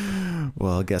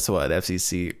 Well, guess what?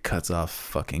 FCC cuts off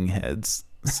fucking heads.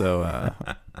 So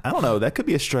I don't know, that could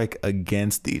be a strike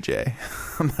against DJ.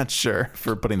 I'm not sure,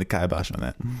 for putting the kibosh on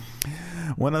that.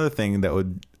 One other thing that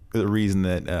would the reason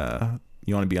that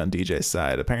you want to be on DJ's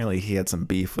side. Apparently, he had some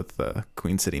beef with the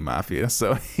Queen City Mafia,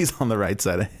 so he's on the right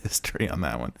side of history on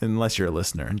that one. Unless you're a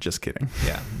listener, just kidding.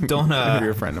 Yeah, don't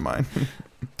you're a friend of mine.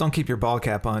 Don't keep your ball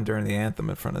cap on during the anthem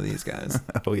in front of these guys.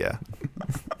 Oh yeah.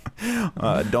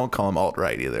 Don't call him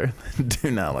alt-right either. Do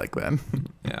not like that.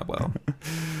 Yeah, well,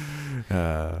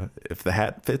 if the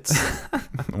hat fits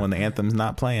when the anthem's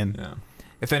not playing. yeah.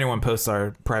 If anyone posts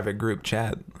our private group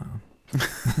chat,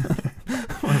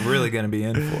 we're really going to be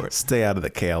in for it. Stay out of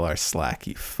the KLR Slack,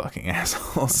 you fucking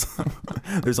assholes.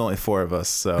 There's only 4 of us,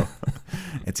 so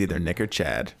it's either Nick or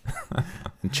Chad.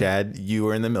 And Chad, you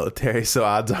were in the military, so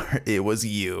odds are it was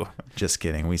you. Just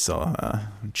kidding. We saw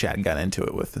Chad got into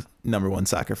it with #1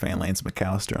 soccer fan Lance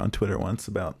McAllister on Twitter once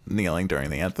about kneeling during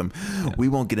the anthem. Yeah. We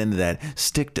won't get into that.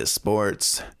 Stick to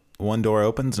sports. One door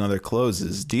opens, another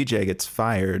closes. DJ gets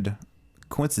fired.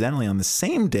 Coincidentally, on the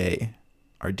same day,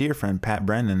 our dear friend Pat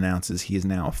Brennan announces he is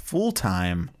now a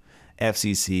full-time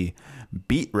FCC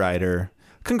beat writer.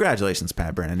 Congratulations,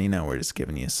 Pat Brennan. You know we're just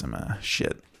giving you some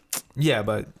shit. Yeah,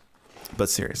 but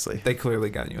seriously, they clearly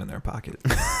got you in their pocket.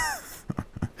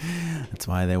 That's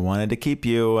why they wanted to keep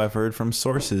you. I've heard from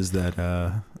sources that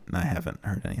I haven't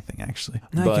heard anything actually.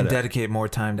 Now you can dedicate more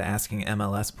time to asking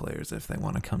MLS players if they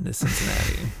want to come to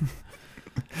Cincinnati.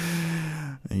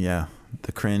 Yeah,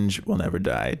 the cringe will never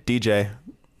die. DJ,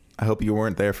 I hope you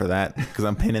weren't there for that because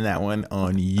I'm pinning that one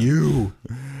on you.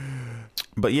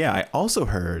 But yeah, I also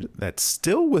heard that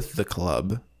still with the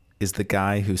club is the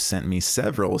guy who sent me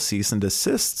several cease and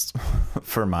desists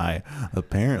for my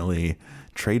apparently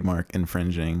trademark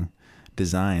infringing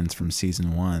designs from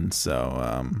season 1.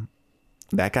 So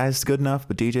that guy's good enough,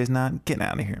 but DJ's not. Getting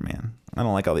out of here, man. I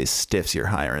don't like all these stiffs you're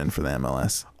hiring for the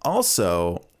MLS.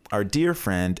 Also, our dear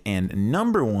friend and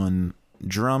 #1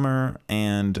 drummer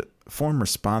and former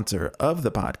sponsor of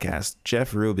the podcast,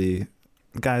 Jeff Ruby.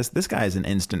 Guys, this guy is an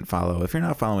instant follow. If you're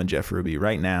not following Jeff Ruby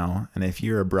right now, and if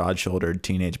you're a broad-shouldered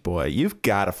teenage boy, you've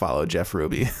got to follow Jeff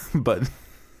Ruby. But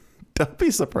don't be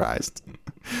surprised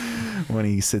when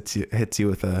he hits you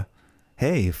with a,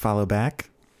 hey, follow back,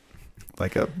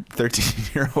 like a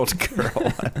 13-year-old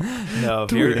girl. No, if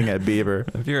tweeting at Bieber.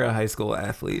 If you're a high school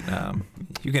athlete,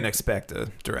 you can expect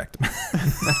a direct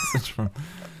message from...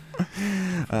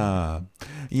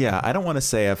 Yeah, I don't want to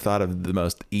say I've thought of the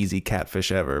most easy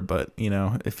catfish ever, but you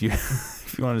know, if you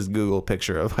want to just Google a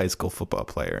picture of high school football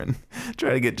player and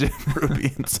try to get Jeff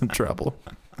Ruby in some trouble,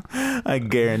 I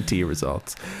guarantee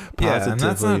results. Positively. Yeah, and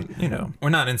that's not, we're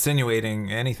not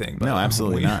insinuating anything. But no,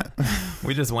 absolutely not.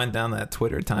 We just went down that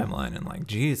Twitter timeline and like,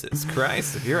 Jesus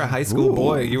Christ, if you're a high school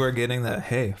boy, you are getting that,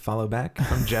 hey, follow back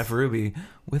from Jeff Ruby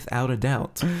without a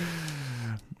doubt.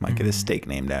 Might get a steak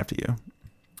named after you.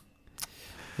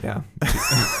 Yeah.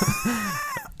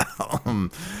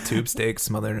 Tube steak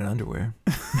smothered in underwear.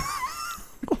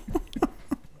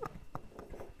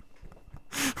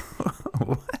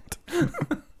 What?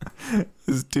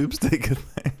 Is tube steak a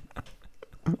thing?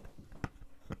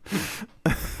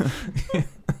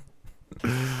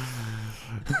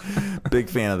 Big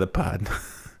fan of the pod.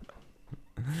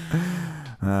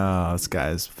 Oh, this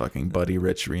guy's fucking Buddy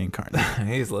Rich reincarnated.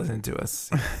 He's listening to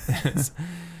us.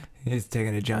 He's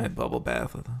taking a giant bubble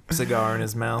bath with a cigar in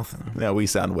his mouth. Yeah, we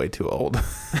sound way too old.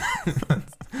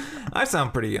 I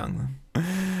sound pretty young.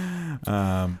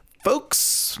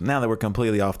 Folks, now that we're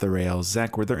completely off the rails,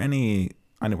 Zach, were there any,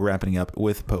 I know we're wrapping up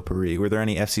with Potpourri, were there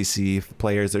any FCC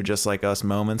players that are just like us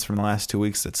moments from the last 2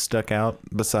 weeks that stuck out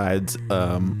besides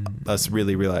us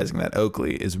really realizing that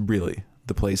Oakley is really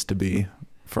the place to be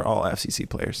for all FCC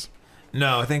players?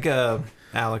 No, I think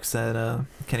Alex said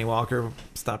Kenny Walker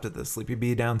stopped at the Sleepy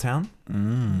Bee downtown.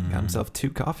 Got himself 2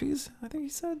 coffees, I think he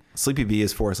said. Sleepy Bee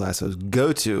is Forrest Lasso's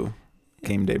go-to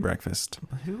game day breakfast.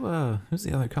 Who's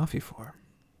the other coffee for?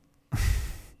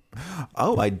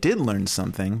 Oh, I did learn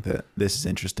something that this is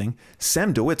interesting.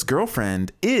 Sam DeWitt's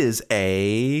girlfriend is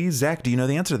a... Zach, do you know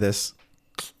the answer to this?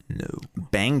 No.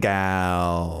 Bengal.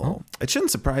 Oh. It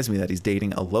shouldn't surprise me that he's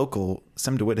dating a local.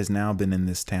 Sam DeWitt has now been in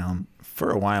this town for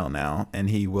a while now, and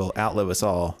he will outlive us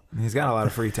all. He's got a lot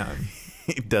of free time.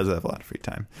 He does have a lot of free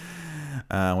time.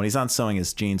 When he's not sewing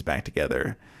his jeans back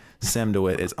together, Sam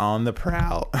DeWitt is on the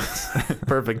prowl.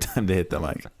 Perfect time to hit the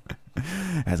mic.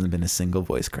 Hasn't been a single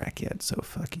voice crack yet, so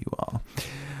fuck you all.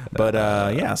 But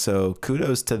yeah, so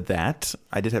kudos to that.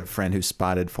 I did have a friend who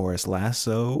spotted Forrest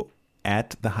Lasso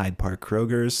at the Hyde Park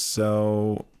Kroger's.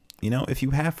 So, if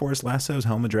you have Forrest Lasso's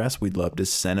home address, we'd love to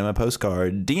send him a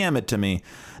postcard. DM it to me.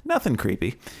 Nothing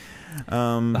creepy.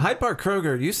 The Hyde Park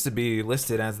Kroger used to be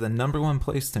listed as the #1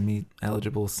 place to meet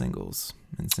eligible singles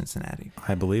in Cincinnati.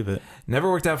 I believe it. Never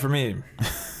worked out for me.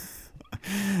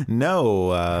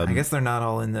 No. I guess they're not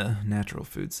all in the natural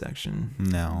food section.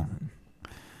 No.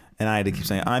 And I had to keep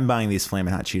saying, I'm buying these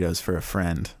Flamin' Hot Cheetos for a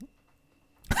friend.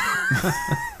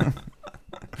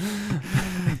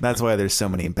 That's why there's so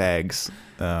many bags.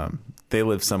 They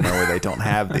live somewhere where they don't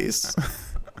have these.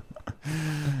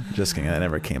 Just kidding. That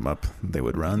never came up. They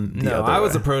would run. No, I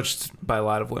was approached by a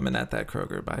lot of women at that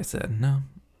Kroger, but I said, no,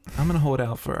 I'm going to hold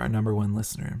out for our number one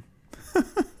listener.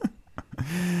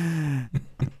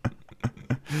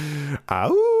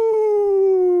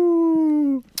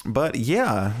 Ow! But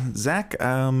yeah, Zach,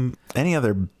 any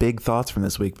other big thoughts from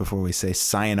this week before we say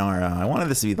sayonara? I wanted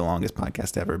this to be the longest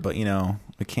podcast ever, but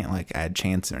we can't like add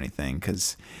chance or anything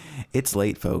because it's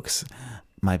late, folks.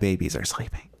 My babies are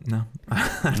sleeping. No.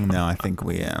 No, I think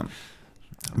we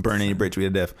burn any bridge we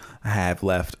have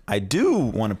left. I do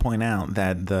want to point out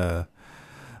that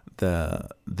the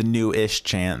new-ish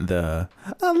chant, the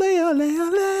ale, ale,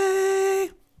 ale.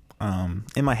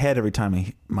 In my head, every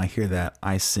time I hear that,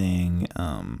 I sing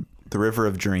 "The River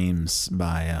of Dreams"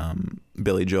 by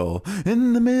Billy Joel.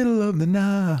 In the middle of the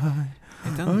night,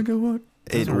 It doesn't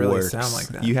really works. sound like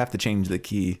that. You have to change the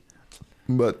key,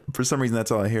 but for some reason, that's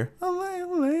all I hear. Ale,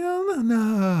 ale, ale,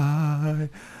 night.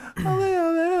 Ale,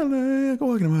 ale, ale,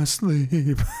 walking in my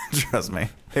sleep. Trust me,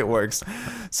 it works.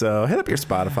 So hit up your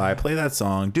Spotify, play that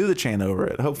song, do the chant over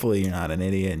it. Hopefully you're not an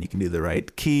idiot and you can do the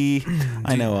right key.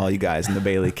 I know all you guys in the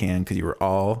Bailey can because you were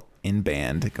all in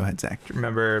band. Go ahead, Zach.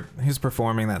 Remember, he was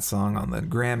performing that song on the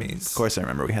Grammys. Of course I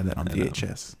remember. We had that on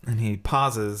VHS. And he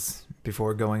pauses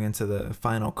before going into the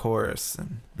final chorus,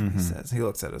 and he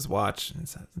looks at his watch and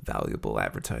says, "Valuable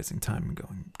advertising time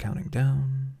counting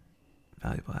down.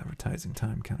 Valuable advertising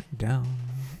time counting down."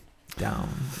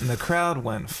 And the crowd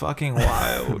went fucking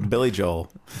wild. Billy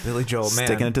Joel, man,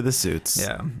 sticking it to the suits.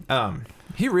 Yeah.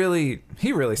 He really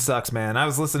sucks, man. I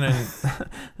was listening.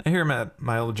 I hear him at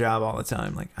my old job all the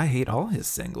time. Like, I hate all his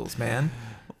singles, man.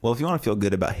 Well, if you want to feel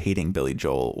good about hating Billy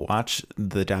Joel, watch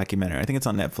the documentary. I think it's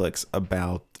on Netflix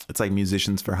it's like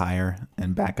musicians for hire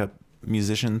and backup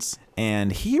musicians.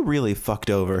 And he really fucked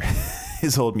over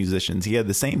his old musicians. He had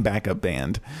the same backup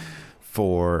band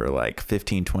for like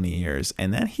 15, 20 years.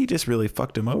 And then he just really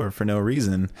fucked him over for no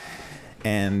reason.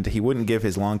 And he wouldn't give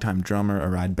his longtime drummer a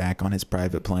ride back on his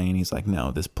private plane. He's like,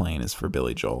 no, this plane is for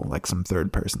Billy Joel, like some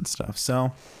third person stuff.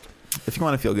 So if you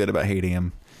want to feel good about hating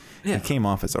him, he came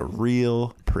off as a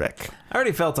real prick. I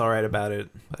already felt all right about it,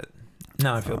 but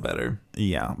now I feel better.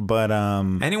 Yeah, but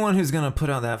anyone who's going to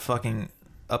put out that fucking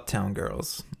Uptown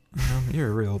Girls, you're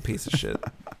a real piece of shit.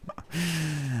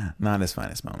 Not his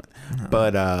finest moment. No,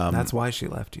 but that's why she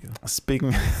left you.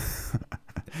 Speaking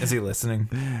Is he listening?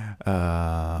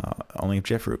 Only if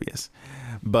Jeff Rubius.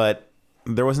 But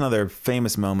there was another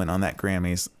famous moment on that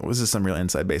Grammys. This is some real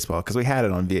inside baseball because we had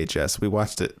it on VHS. We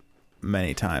watched it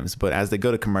many times. But as they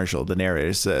go to commercial, the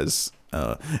narrator says,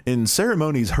 in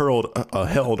ceremonies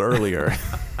held earlier.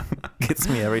 Gets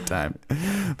me every time.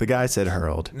 The guy said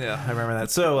hurled. Yeah, I remember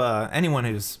that. So anyone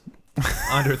who's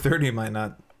under 30 might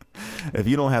not. If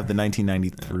you don't have the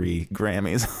 1993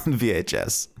 Grammys on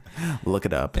VHS, look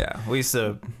it up. Yeah, we used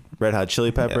to. Red Hot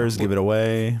Chili Peppers, Give It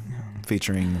Away,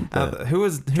 featuring who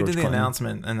did Clinton. the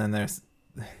announcement, and then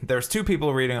there's two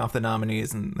people reading off the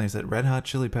nominees, and they said Red Hot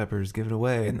Chili Peppers, Give It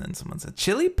Away, and then someone said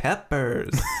Chili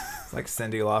Peppers. It's like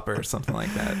Cyndi Lauper or something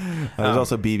like that. There's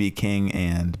also B.B. King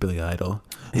and Billy Idol.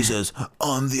 He says,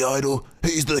 I'm the idol,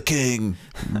 he's the king.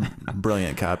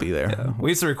 Brilliant copy there. Yeah.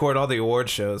 We used to record all the award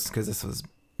shows because this was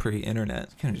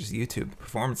pre-internet, kind of just YouTube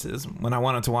performances. When I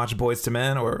wanted to watch Boyz II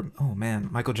Men or, oh man,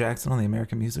 Michael Jackson on the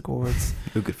American Music Awards.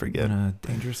 Who could forget? When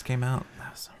Dangerous came out.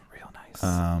 That was real nice.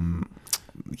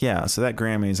 Yeah, so that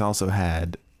Grammys also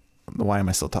had, why am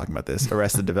I still talking about this?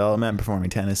 Arrested Development performing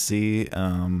Tennessee.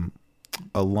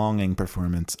 A longing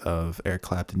performance of Eric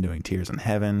Clapton doing Tears in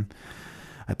Heaven.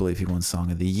 I believe he won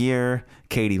Song of the Year.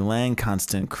 Katie Lang,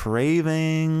 Constant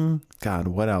Craving. God,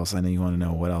 what else? I know you want to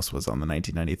know what else was on the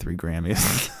 1993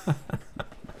 Grammys.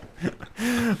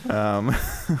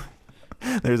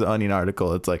 There's an Onion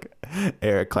article. It's like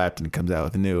Eric Clapton comes out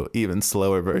with a new, even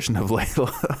slower version of Layla.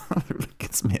 It really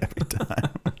gets me every time.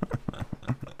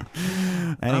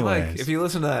 Anyways, if you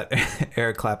listen to that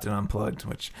Eric Clapton Unplugged,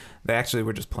 which they actually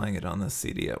were just playing it on the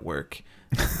CD at work.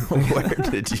 Where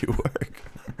did you work?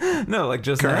 No, like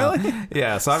just currently? Now.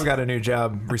 Yeah, so I've got a new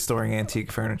job restoring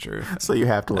antique furniture. So you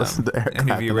have to listen to Eric Clapton.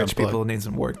 Any of you rich Unplugged. people need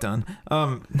some work done.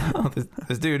 No,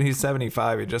 this dude, he's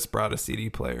 75. He just brought a CD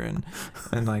player in,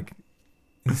 and like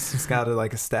he's got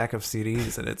a stack of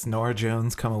CDs, and it's Norah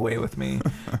Jones, Come Away With Me.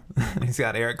 He's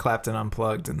got Eric Clapton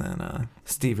Unplugged, and then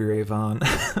Stevie Ray Vaughan.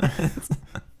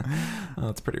 Oh,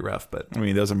 it's pretty rough, but I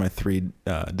mean, those are my 3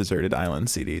 Deserted Island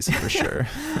CDs for sure.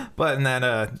 but in that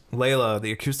Layla,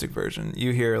 the acoustic version,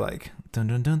 you hear like dun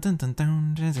dun dun dun dun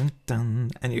dun dun dun,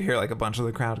 dun, and you hear like a bunch of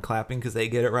the crowd clapping because they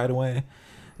get it right away.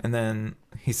 And then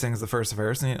he sings the first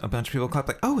verse, and a bunch of people clap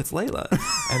like, "Oh, it's Layla."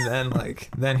 And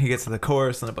then he gets to the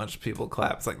chorus, and a bunch of people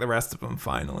clap. It's like the rest of them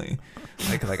finally,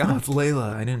 like, "Oh, it's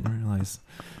Layla." I didn't realize.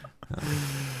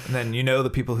 And then the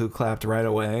people who clapped right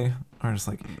away are just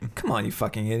like, "Come on, you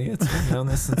fucking idiots! I've known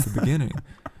this since the beginning."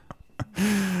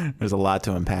 There's a lot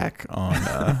to unpack on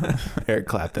Eric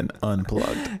Clapton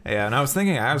Unplugged. Yeah, and I was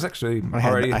thinking, I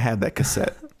had that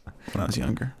cassette when I was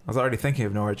younger. I was already thinking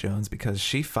of Norah Jones because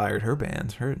she fired her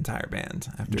entire band,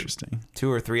 after Interesting.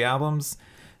 2 or 3 albums.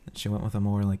 And she went with a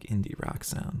more like indie rock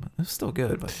sound, but it was still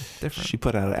good, but different. She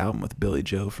put out an album with Billy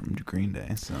Joe from Green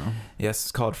Day. So yes,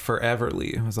 it's called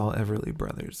Foreverly. It was all Everly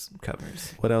Brothers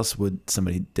covers. what else would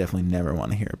somebody definitely never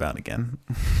want to hear about again?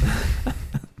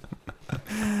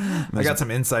 I got some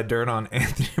inside dirt on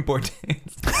Anthony Bourdain.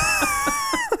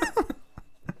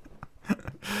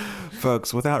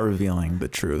 Folks, without revealing the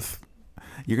truth,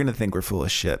 you're going to think we're full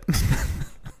of shit.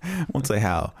 Won't say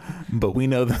how, but we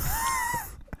know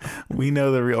we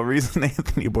know the real reason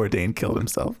Anthony Bourdain killed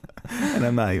himself. And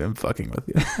I'm not even fucking with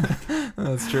you.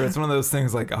 That's true. It's one of those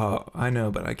things like, oh, I know,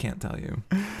 but I can't tell you.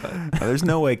 But There's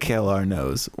no way KLR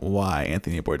knows why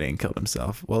Anthony Bourdain killed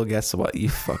himself. Well, guess what, you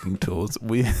fucking tools.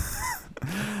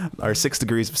 Our 6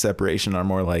 degrees of separation are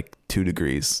more like 2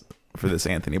 degrees for this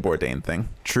Anthony Bourdain thing.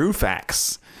 True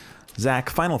facts. Zach,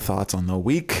 final thoughts on the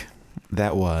week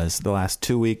that was the last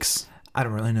 2 weeks. I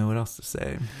don't really know what else to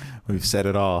say. We've said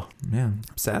it all. Yeah, I'm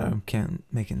sad I can't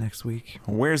make it next week.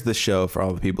 Where's the show for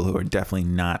all the people who are definitely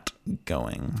not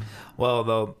going? Well,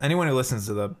 though, anyone who listens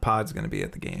to the pod's going to be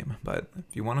at the game. But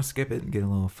if you want to skip it and get a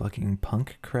little fucking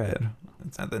punk cred,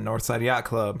 it's at the Northside Yacht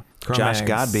Club. Josh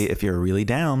Godby, if you're really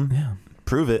down, Yeah.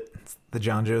 prove it. It's the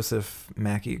John Joseph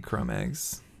Mackey Chrome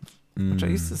Eggs, which I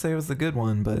used to say was the good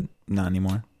one, but Not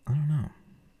anymore. I don't know.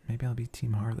 Maybe I'll be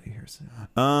Team Harley here soon.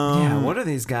 Yeah, what are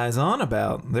these guys on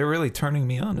about? They're really turning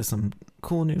me on to some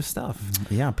cool new stuff.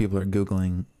 Yeah, people are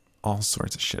Googling all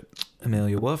sorts of shit.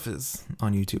 Amelia Wolf is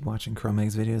on YouTube watching Chrome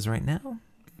Eggs videos right now.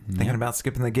 Thinking about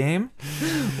skipping the game.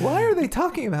 Why are they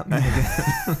talking about me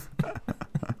again?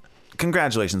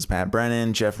 Congratulations, Pat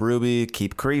Brennan, Jeff Ruby,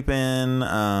 keep creeping.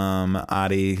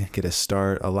 Adi, get a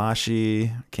start.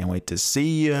 Alashi, can't wait to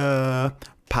see ya.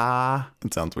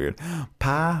 It sounds weird.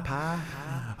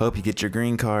 Hope you get your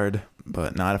green card,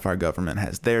 but not if our government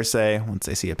has their say. Once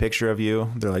they see a picture of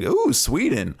you, they're like, "Ooh,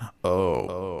 Sweden."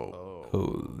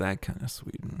 Oh, that kind of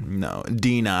Sweden. No,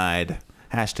 denied.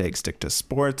 Hashtag stick to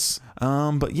sports.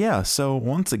 But yeah, so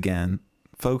once again,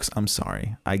 folks, I'm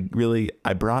sorry. I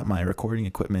brought my recording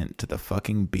equipment to the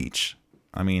fucking beach.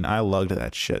 I mean, I lugged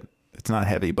that shit. It's not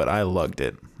heavy, but I lugged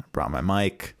it. I brought my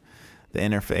mic, the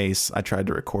interface. I tried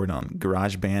to record on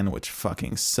GarageBand, which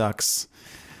fucking sucks.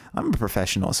 I'm a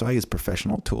professional, so I use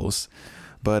professional tools.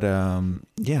 But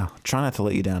yeah, try not to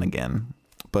let you down again.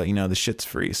 But the shit's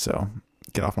free, so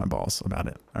get off my balls about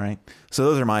it. All right. So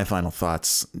those are my final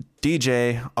thoughts.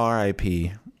 DJ, RIP.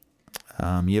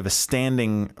 You have a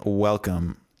standing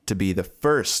welcome to be the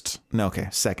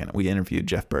second. We interviewed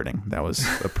Jeff Birding. That was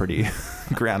a pretty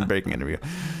groundbreaking interview.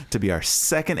 To be our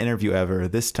second interview ever,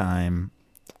 this time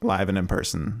live and in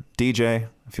person. DJ,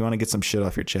 if you want to get some shit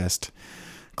off your chest,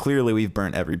 clearly we've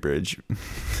burnt every bridge.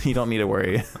 You don't need to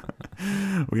worry.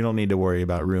 We don't need to worry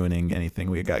about ruining anything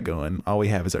we got going. All we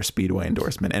have is our Speedway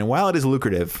endorsement. And while it is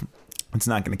lucrative, it's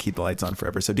not going to keep the lights on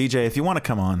forever. So DJ, if you want to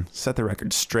come on, set the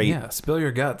record straight. Yeah, spill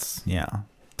your guts. Yeah.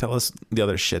 Tell us the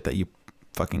other shit that you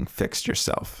fucking fixed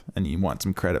yourself and you want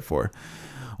some credit for.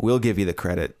 We'll give you the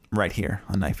credit right here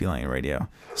on Knifey Lane Radio.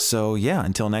 So yeah,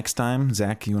 until next time,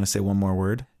 Zach, you want to say one more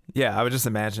word? Yeah, I was just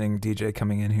imagining DJ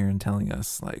coming in here and telling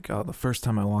us, like, oh, the first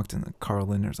time I walked in Carl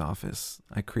Linder's office,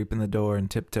 I creep in the door and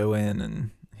tiptoe in, and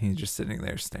he's just sitting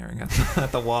there staring at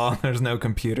the wall. There's no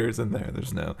computers in there.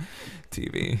 There's no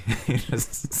TV. He's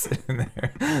just sitting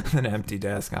there, an empty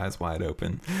desk, eyes wide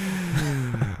open.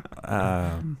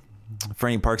 For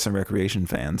any Parks and Recreation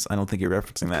fans, I don't think you're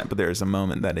referencing that, but there's a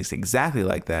moment that is exactly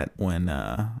like that when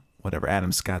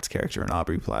Adam Scott's character in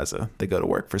Aubrey Plaza, they go to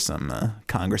work for some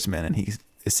congressman, and he's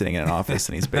is sitting in an office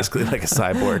and he's basically like a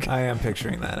cyborg. I am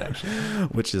picturing that, actually.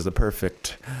 Which is a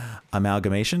perfect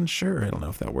amalgamation, sure, I don't know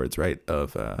if that word's right,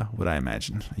 of what I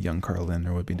imagine a young Carl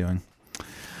Linder would be doing.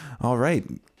 All right.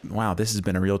 Wow, this has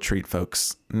been a real treat,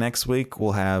 folks. Next week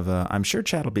we'll have, I'm sure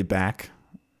Chad will be back.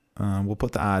 We'll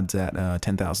put the odds at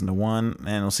 10,000 to 1,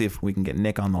 and we'll see if we can get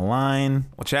Nick on the line.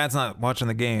 Well, Chad's not watching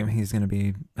the game. He's going to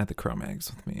be at the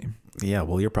Cro-Mags with me. Yeah,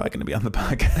 well, you're probably going to be on the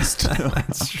podcast too.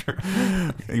 That's true.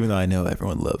 Even though I know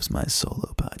everyone loves my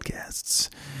solo podcasts.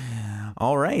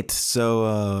 All right,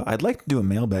 so I'd like to do a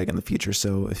mailbag in the future.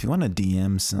 So if you want to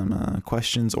DM some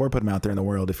questions or put them out there in the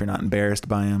world, if you're not embarrassed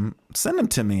by them, send them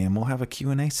to me, and we'll have a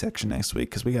Q&A section next week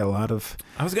because we got a lot of.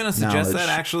 I was gonna suggest knowledge. that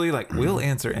actually. Like, we'll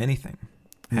answer anything.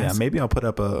 Yeah, maybe I'll put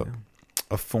up a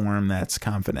form that's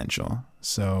confidential.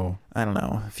 So I don't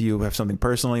know if you have something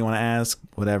personal you want to ask,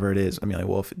 whatever it is. I mean, like,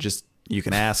 well, if it just you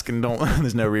can ask and don't.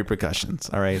 There's no repercussions.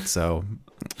 All right, so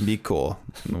be cool.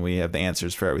 We have the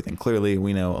answers for everything. Clearly,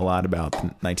 we know a lot about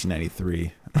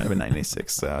 1993,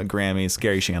 1996 Grammys.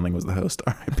 Gary Shandling was the host.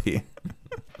 R.I.P.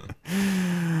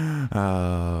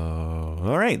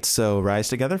 All right, so Rise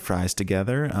Together, Fries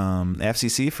Together,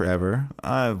 FCC Forever.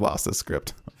 I've lost the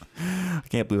script. I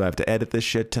can't believe I have to edit this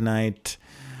shit tonight.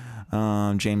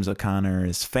 James O'Connor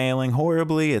is failing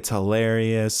horribly. It's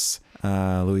hilarious.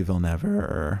 Louisville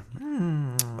Never.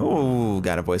 Oh,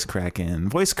 got a voice crack in.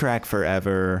 Voice crack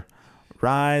forever.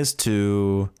 Rise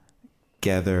together.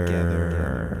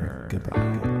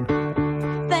 Goodbye.